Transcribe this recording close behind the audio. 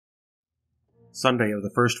Sunday of the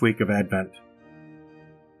first week of Advent.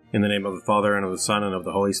 In the name of the Father, and of the Son, and of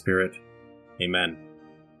the Holy Spirit. Amen.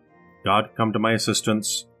 God, come to my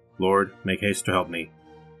assistance. Lord, make haste to help me.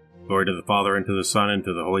 Glory to the Father, and to the Son, and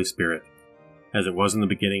to the Holy Spirit, as it was in the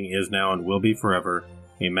beginning, is now, and will be forever.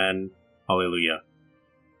 Amen. Alleluia.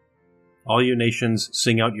 All you nations,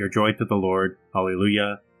 sing out your joy to the Lord.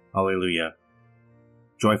 Alleluia. Alleluia.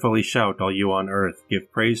 Joyfully shout, all you on earth, give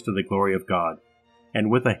praise to the glory of God. And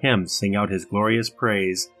with a hymn sing out his glorious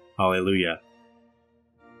praise. Alleluia.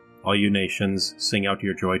 All you nations, sing out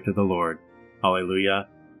your joy to the Lord. Alleluia.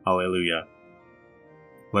 Alleluia.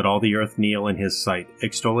 Let all the earth kneel in his sight,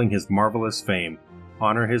 extolling his marvelous fame.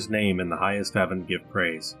 Honor his name in the highest heaven, give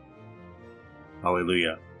praise.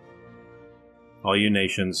 Alleluia. All you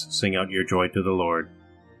nations, sing out your joy to the Lord.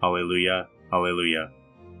 Alleluia. Alleluia.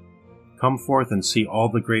 Come forth and see all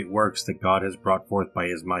the great works that God has brought forth by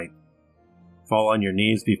his might. Fall on your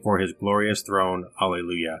knees before his glorious throne.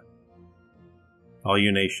 Alleluia. All you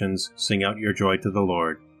nations, sing out your joy to the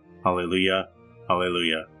Lord. Alleluia.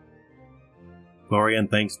 Alleluia. Glory and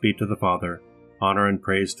thanks be to the Father, honor and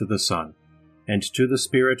praise to the Son, and to the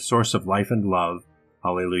Spirit, source of life and love.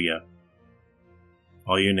 Alleluia.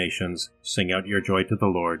 All you nations, sing out your joy to the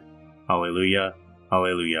Lord. Alleluia.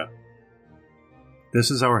 Alleluia. This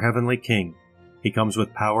is our heavenly King. He comes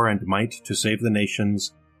with power and might to save the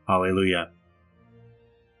nations. Alleluia.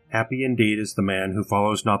 Happy indeed is the man who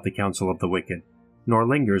follows not the counsel of the wicked, nor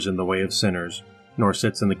lingers in the way of sinners, nor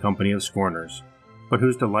sits in the company of scorners, but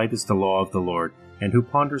whose delight is the law of the Lord, and who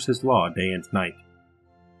ponders his law day and night.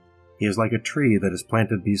 He is like a tree that is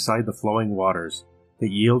planted beside the flowing waters,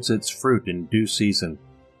 that yields its fruit in due season,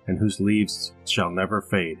 and whose leaves shall never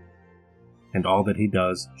fade, and all that he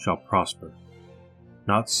does shall prosper.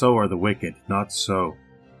 Not so are the wicked, not so.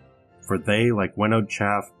 For they, like winnowed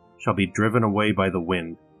chaff, shall be driven away by the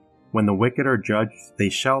wind. When the wicked are judged, they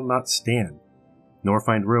shall not stand, nor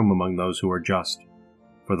find room among those who are just.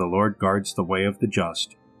 For the Lord guards the way of the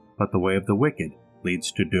just, but the way of the wicked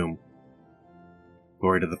leads to doom.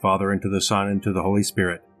 Glory to the Father, and to the Son, and to the Holy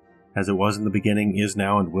Spirit, as it was in the beginning, is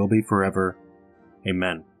now, and will be forever.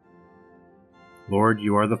 Amen. Lord,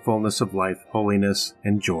 you are the fullness of life, holiness,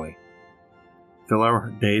 and joy. Fill our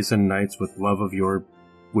days and nights with love of your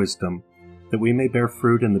wisdom, that we may bear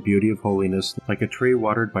fruit in the beauty of holiness, like a tree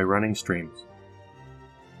watered by running streams.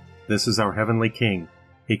 This is our heavenly King.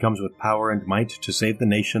 He comes with power and might to save the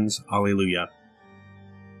nations. Alleluia.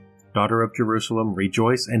 Daughter of Jerusalem,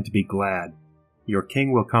 rejoice and be glad. Your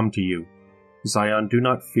King will come to you. Zion, do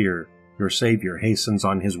not fear. Your Savior hastens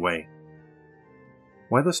on his way.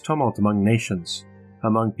 Why this tumult among nations?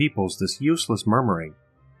 Among peoples this useless murmuring?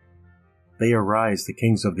 They arise, the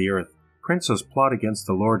kings of the earth. Princes plot against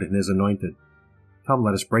the Lord and his anointed. Come,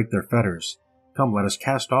 let us break their fetters. Come, let us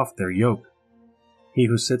cast off their yoke. He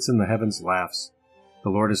who sits in the heavens laughs. The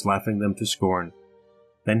Lord is laughing them to scorn.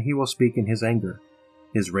 Then he will speak in his anger.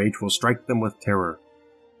 His rage will strike them with terror.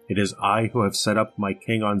 It is I who have set up my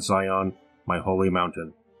King on Zion, my holy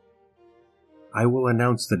mountain. I will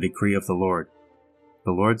announce the decree of the Lord.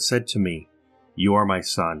 The Lord said to me, You are my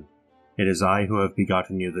son. It is I who have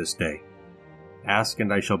begotten you this day. Ask,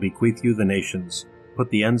 and I shall bequeath you the nations. Put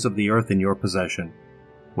the ends of the earth in your possession.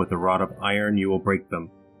 With a rod of iron you will break them,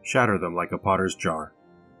 shatter them like a potter's jar.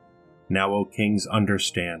 Now, O kings,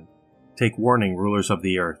 understand. Take warning, rulers of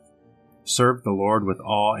the earth. Serve the Lord with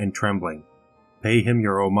awe and trembling. Pay him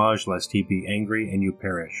your homage, lest he be angry and you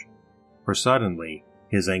perish. For suddenly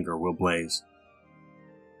his anger will blaze.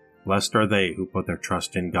 Blessed are they who put their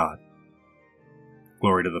trust in God.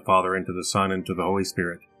 Glory to the Father, and to the Son, and to the Holy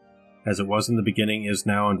Spirit, as it was in the beginning, is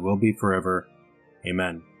now, and will be forever.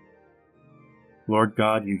 Amen. Lord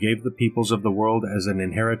God, you gave the peoples of the world as an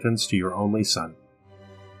inheritance to your only Son.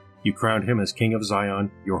 You crowned him as King of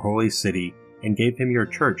Zion, your holy city, and gave him your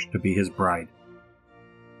church to be his bride.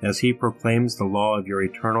 As he proclaims the law of your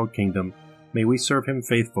eternal kingdom, may we serve him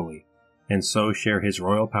faithfully, and so share his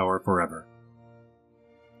royal power forever.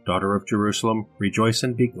 Daughter of Jerusalem, rejoice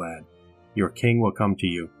and be glad. Your King will come to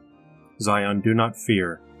you. Zion, do not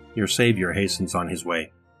fear. Your Savior hastens on his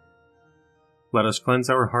way. Let us cleanse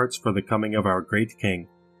our hearts for the coming of our great King,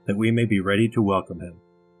 that we may be ready to welcome him.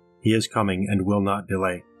 He is coming and will not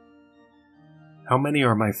delay. How many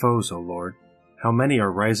are my foes, O Lord? How many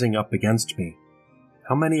are rising up against me?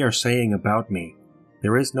 How many are saying about me,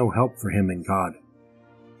 There is no help for him in God.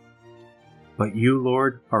 But you,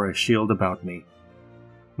 Lord, are a shield about me,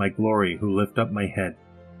 my glory, who lift up my head.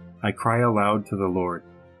 I cry aloud to the Lord.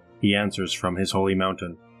 He answers from his holy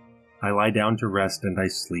mountain. I lie down to rest and I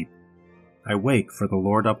sleep. I wake, for the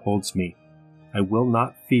Lord upholds me. I will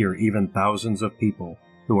not fear even thousands of people,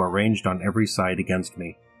 who are ranged on every side against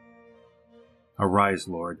me. Arise,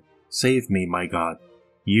 Lord, save me, my God,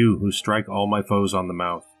 you who strike all my foes on the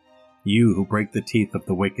mouth, you who break the teeth of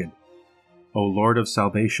the wicked. O Lord of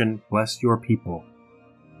salvation, bless your people.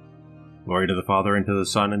 Glory to the Father, and to the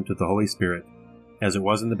Son, and to the Holy Spirit, as it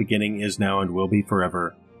was in the beginning, is now, and will be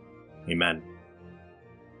forever. Amen.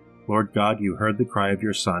 Lord God, you heard the cry of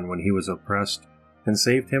your Son when he was oppressed, and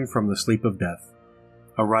saved him from the sleep of death.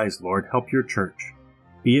 Arise, Lord, help your church.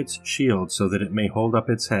 Be its shield so that it may hold up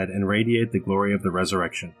its head and radiate the glory of the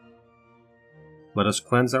resurrection. Let us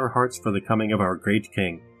cleanse our hearts for the coming of our great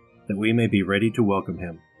King, that we may be ready to welcome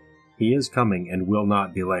him. He is coming and will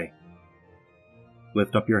not delay.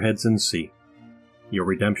 Lift up your heads and see. Your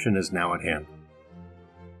redemption is now at hand.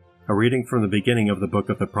 A reading from the beginning of the book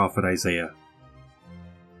of the prophet Isaiah.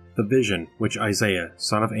 The vision which Isaiah,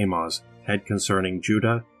 son of Amoz, had concerning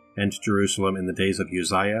Judah and Jerusalem in the days of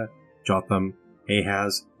Uzziah, Jotham,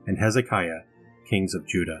 Ahaz, and Hezekiah, kings of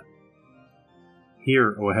Judah.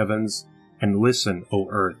 Hear, O heavens, and listen, O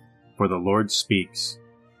earth, for the Lord speaks.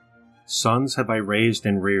 Sons have I raised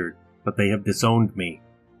and reared, but they have disowned me.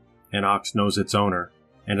 An ox knows its owner,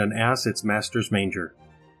 and an ass its master's manger.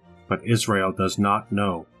 But Israel does not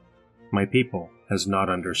know. My people has not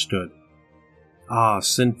understood. Ah,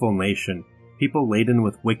 sinful nation, people laden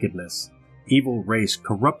with wickedness, evil race,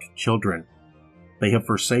 corrupt children. They have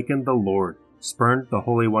forsaken the Lord, spurned the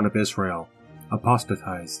Holy One of Israel,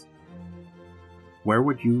 apostatized. Where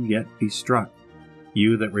would you yet be struck,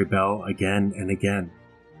 you that rebel again and again?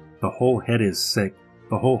 The whole head is sick,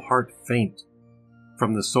 the whole heart faint.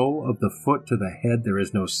 From the sole of the foot to the head there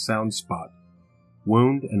is no sound spot.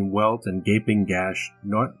 Wound and welt and gaping gash,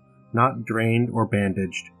 not drained or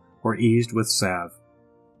bandaged, or eased with salve.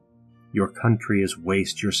 Your country is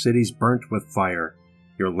waste, your cities burnt with fire,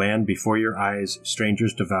 your land before your eyes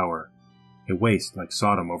strangers devour, a waste like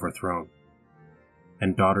Sodom overthrown.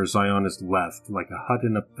 And daughter Zion is left, like a hut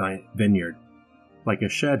in a vineyard, like a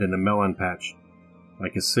shed in a melon patch,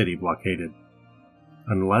 like a city blockaded.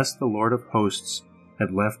 Unless the Lord of hosts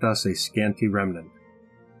had left us a scanty remnant,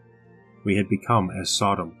 we had become as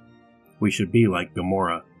Sodom. We should be like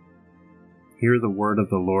Gomorrah. Hear the word of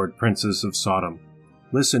the Lord, princes of Sodom.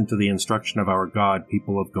 Listen to the instruction of our God,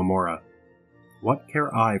 people of Gomorrah. What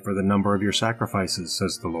care I for the number of your sacrifices,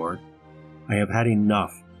 says the Lord? I have had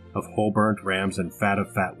enough of whole-burnt rams and fat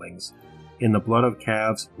of fatlings. In the blood of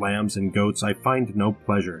calves, lambs, and goats I find no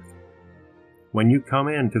pleasure. When you come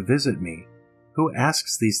in to visit me, who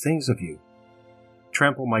asks these things of you?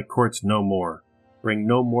 Trample my courts no more. Bring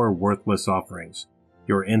no more worthless offerings.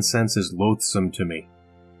 Your incense is loathsome to me.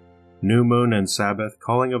 New moon and Sabbath,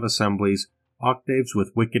 calling of assemblies, octaves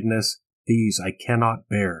with wickedness, these I cannot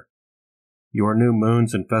bear. Your new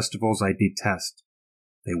moons and festivals I detest.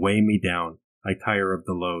 They weigh me down. I tire of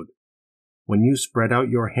the load. When you spread out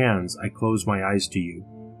your hands, I close my eyes to you.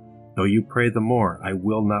 Though you pray the more, I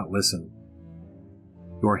will not listen.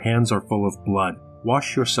 Your hands are full of blood.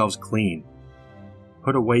 Wash yourselves clean.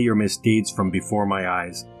 Put away your misdeeds from before my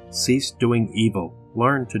eyes. Cease doing evil.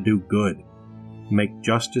 Learn to do good. Make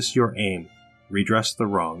justice your aim. Redress the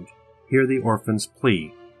wronged. Hear the orphan's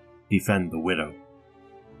plea. Defend the widow.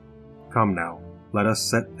 Come now, let us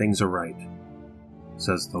set things aright,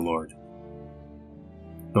 says the Lord.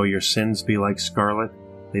 Though your sins be like scarlet,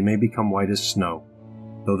 they may become white as snow.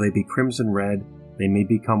 Though they be crimson red, they may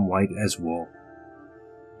become white as wool.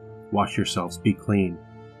 Wash yourselves, be clean.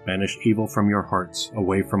 Banish evil from your hearts,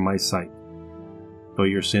 away from my sight. Though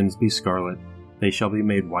your sins be scarlet, they shall be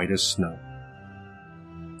made white as snow.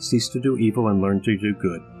 Cease to do evil and learn to do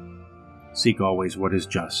good. Seek always what is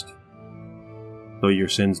just. Though your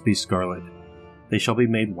sins be scarlet, they shall be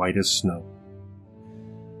made white as snow.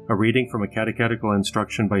 A reading from a catechetical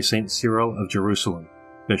instruction by St. Cyril of Jerusalem,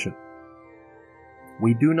 Bishop.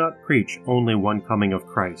 We do not preach only one coming of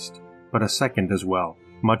Christ, but a second as well,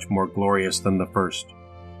 much more glorious than the first.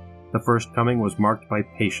 The first coming was marked by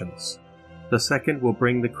patience. The second will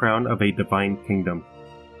bring the crown of a divine kingdom.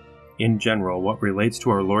 In general, what relates to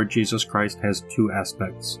our Lord Jesus Christ has two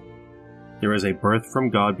aspects. There is a birth from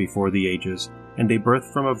God before the ages, and a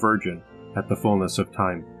birth from a virgin at the fullness of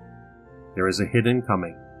time. There is a hidden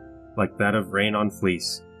coming, like that of rain on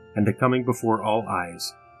fleece, and a coming before all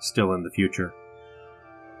eyes, still in the future.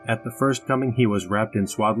 At the first coming he was wrapped in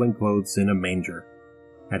swaddling clothes in a manger.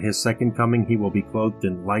 At his second coming he will be clothed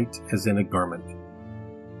in light as in a garment.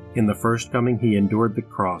 In the first coming he endured the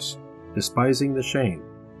cross, despising the shame.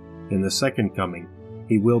 In the second coming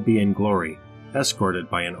he will be in glory, escorted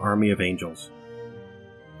by an army of angels.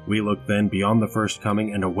 We look then beyond the first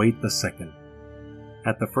coming and await the second.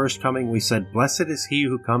 At the first coming we said, Blessed is he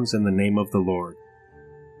who comes in the name of the Lord.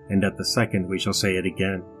 and at the second we shall say it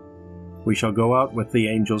again. We shall go out with the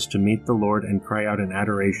angels to meet the Lord and cry out in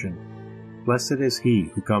adoration, "Blessed is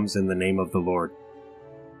he who comes in the name of the Lord."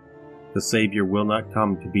 The Savior will not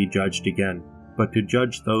come to be judged again, but to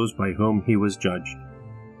judge those by whom he was judged.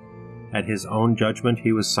 At his own judgment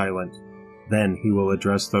he was silent. Then he will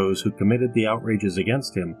address those who committed the outrages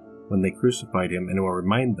against him when they crucified him, and will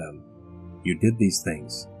remind them, "You did these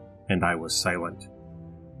things, and I was silent."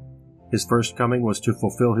 His first coming was to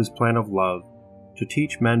fulfill his plan of love, to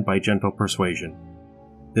teach men by gentle persuasion.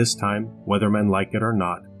 This time, whether men like it or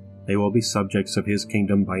not, they will be subjects of his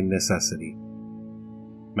kingdom by necessity.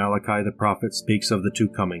 Malachi the prophet speaks of the two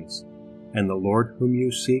comings, and the Lord whom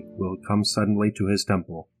you seek will come suddenly to his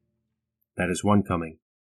temple. That is one coming.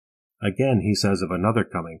 Again he says of another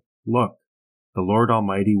coming, "Look, the Lord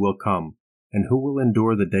Almighty will come, and who will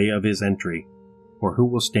endure the day of his entry, or who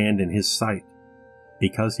will stand in his sight?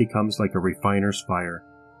 Because he comes like a refiner's fire,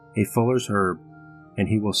 a fuller's herb, and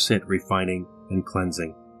he will sit refining and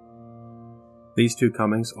cleansing." These two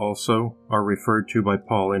comings also are referred to by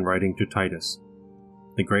Paul in writing to Titus.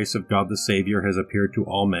 The grace of God the Savior has appeared to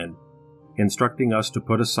all men, instructing us to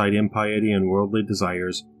put aside impiety and worldly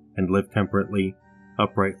desires and live temperately,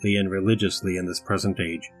 uprightly, and religiously in this present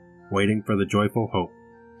age, waiting for the joyful hope,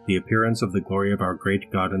 the appearance of the glory of our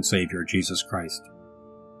great God and Savior, Jesus Christ.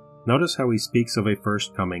 Notice how he speaks of a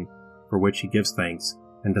first coming, for which he gives thanks,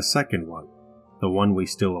 and a second one, the one we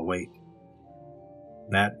still await.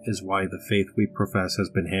 That is why the faith we profess has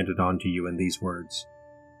been handed on to you in these words.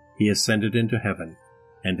 He ascended into heaven,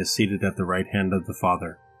 and is seated at the right hand of the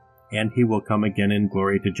Father, and he will come again in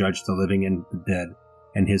glory to judge the living and the dead,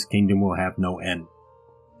 and his kingdom will have no end.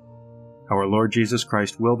 Our Lord Jesus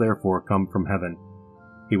Christ will therefore come from heaven.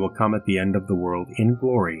 He will come at the end of the world in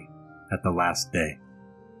glory at the last day.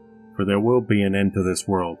 For there will be an end to this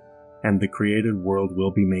world, and the created world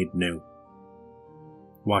will be made new.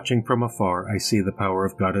 Watching from afar, I see the power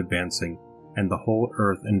of God advancing, and the whole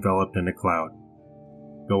earth enveloped in a cloud.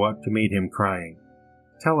 Go out to meet him, crying,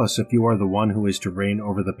 "Tell us if you are the one who is to reign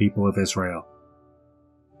over the people of Israel."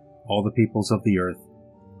 All the peoples of the earth,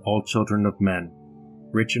 all children of men,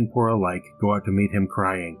 rich and poor alike, go out to meet him,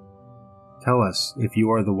 crying, "Tell us if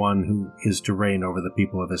you are the one who is to reign over the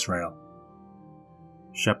people of Israel."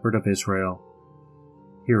 Shepherd of Israel,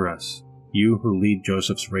 hear us, you who lead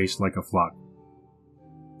Joseph's race like a flock.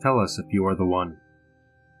 Tell us if you are the one.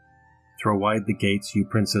 Throw wide the gates, you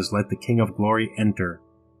princes, let the King of glory enter,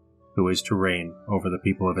 who is to reign over the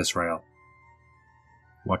people of Israel.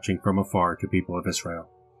 Watching from afar to people of Israel.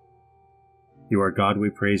 You are God, we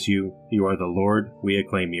praise you. You are the Lord, we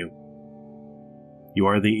acclaim you. You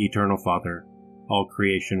are the eternal Father. All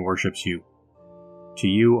creation worships you. To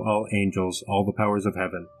you all angels, all the powers of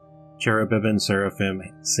heaven, cherubim and seraphim,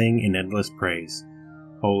 sing in endless praise.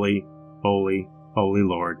 Holy, holy, holy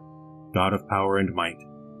Lord, God of power and might.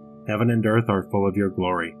 Heaven and earth are full of your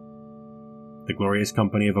glory. The glorious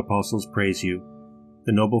company of apostles praise you.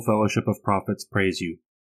 The noble fellowship of prophets praise you.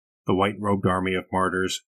 The white-robed army of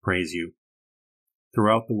martyrs praise you.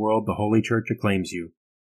 Throughout the world the Holy Church acclaims you.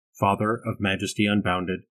 Father of majesty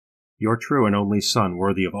unbounded, your true and only Son,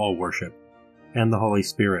 worthy of all worship, and the Holy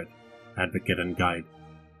Spirit, advocate and guide.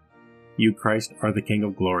 You, Christ, are the King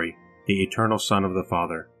of glory, the eternal Son of the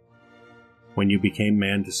Father. When you became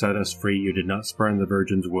man to set us free, you did not spurn the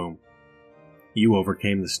Virgin's womb. You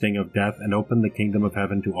overcame the sting of death and opened the kingdom of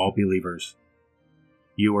heaven to all believers.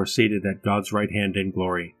 You are seated at God's right hand in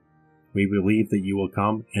glory. We believe that you will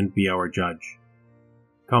come and be our judge.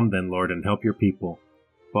 Come then, Lord, and help your people,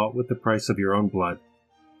 bought with the price of your own blood,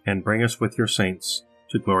 and bring us with your saints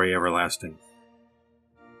to glory everlasting.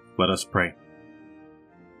 Let us pray.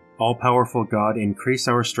 All-powerful God, increase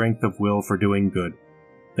our strength of will for doing good,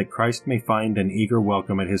 that Christ may find an eager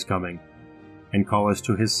welcome at his coming, and call us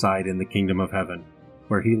to his side in the kingdom of heaven,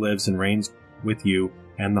 where he lives and reigns with you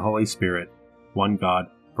and the Holy Spirit, one God,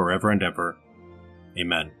 forever and ever.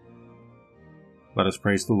 Amen. Let us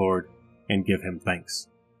praise the Lord and give him thanks.